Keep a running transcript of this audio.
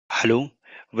Hello,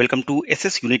 welcome to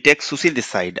SS Unitech. Sushil this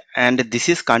side, and this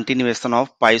is continuation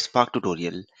of PySpark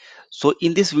tutorial. So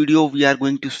in this video we are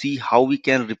going to see how we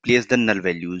can replace the null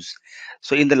values.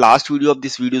 So in the last video of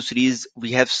this video series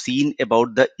we have seen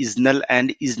about the is null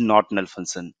and is not null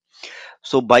function.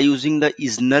 So by using the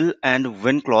is null and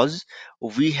when clause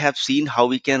we have seen how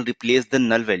we can replace the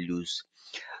null values.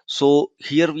 So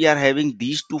here we are having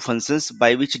these two functions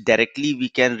by which directly we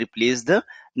can replace the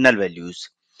null values.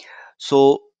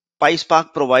 So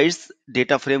PySpark provides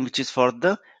data frame which is for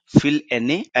the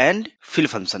fill.na and fill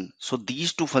function. So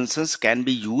these two functions can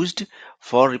be used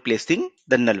for replacing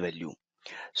the null value.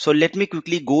 So let me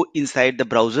quickly go inside the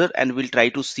browser and we'll try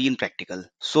to see in practical.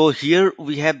 So here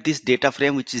we have this data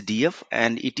frame which is df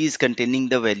and it is containing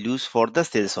the values for the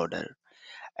sales order.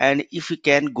 And if we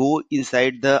can go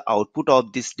inside the output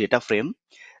of this data frame,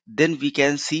 then we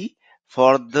can see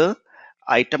for the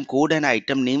item code and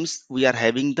item names we are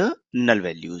having the null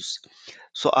values.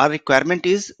 So our requirement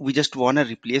is we just want to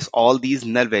replace all these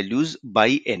null values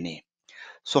by na.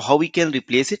 So how we can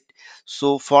replace it?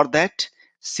 So for that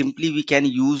simply we can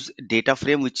use data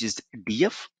frame which is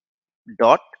df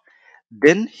dot,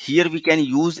 then here we can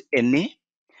use na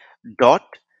dot,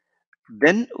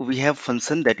 then we have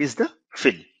function that is the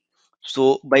fill.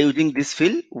 So by using this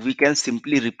fill we can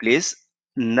simply replace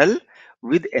null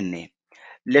with na.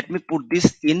 Let me put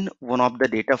this in one of the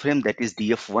data frame that is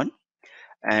df1,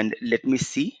 and let me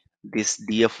see this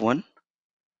df1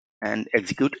 and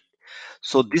execute it.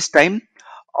 So this time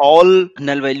all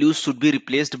null values should be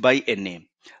replaced by na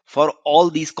for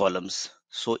all these columns.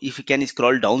 So if you can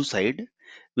scroll downside,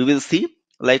 we will see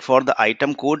like for the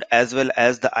item code as well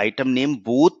as the item name,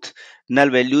 both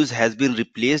null values has been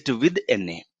replaced with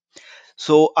na.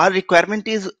 So our requirement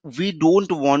is we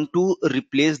don't want to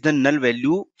replace the null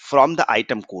value from the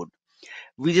item code.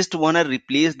 We just want to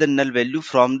replace the null value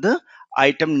from the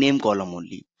item name column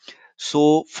only.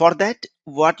 So for that,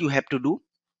 what you have to do,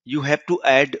 you have to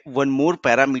add one more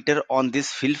parameter on this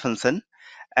fill function,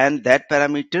 and that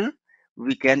parameter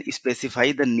we can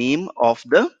specify the name of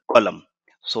the column.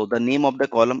 So the name of the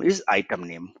column is item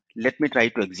name. Let me try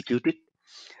to execute it.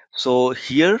 So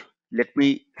here let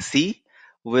me see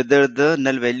whether the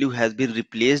null value has been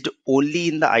replaced only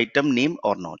in the item name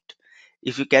or not.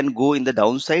 If you can go in the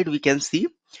downside, we can see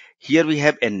here we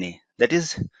have na, that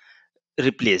is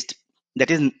replaced, that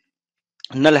is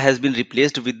null has been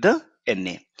replaced with the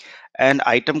na, and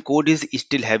item code is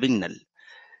still having null.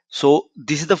 So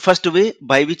this is the first way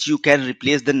by which you can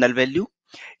replace the null value.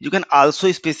 You can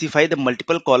also specify the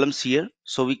multiple columns here.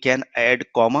 So we can add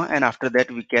comma, and after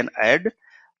that we can add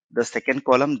the second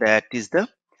column, that is the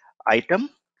item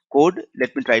code.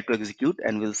 Let me try to execute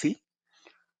and we'll see.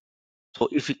 So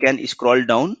if you can scroll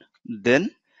down, then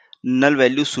null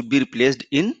value should be replaced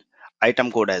in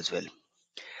item code as well.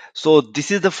 So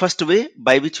this is the first way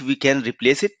by which we can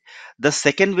replace it. The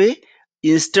second way,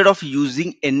 instead of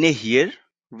using na here,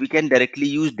 we can directly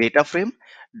use data frame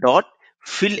dot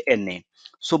fill na.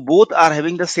 So both are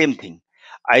having the same thing.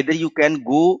 Either you can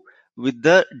go with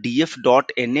the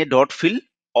df.na.fill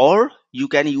or you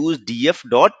can use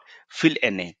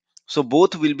df.fillna. So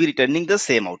both will be returning the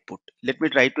same output. Let me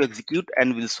try to execute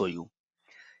and we'll show you.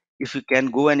 If you can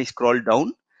go and scroll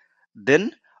down,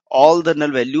 then all the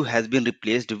null value has been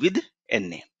replaced with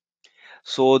na.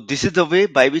 So this is the way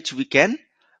by which we can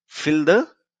fill the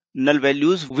null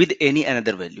values with any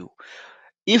another value.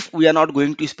 If we are not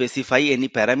going to specify any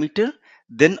parameter,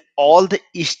 then all the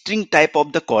string type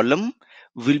of the column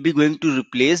will be going to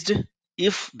replaced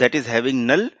if that is having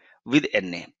null with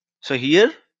na. So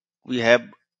here we have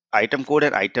item code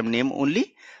and item name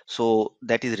only, so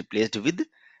that is replaced with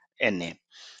na.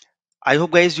 I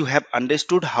hope guys you have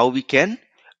understood how we can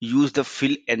use the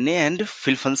fill na and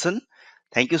fill function.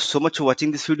 Thank you so much for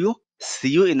watching this video. See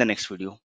you in the next video.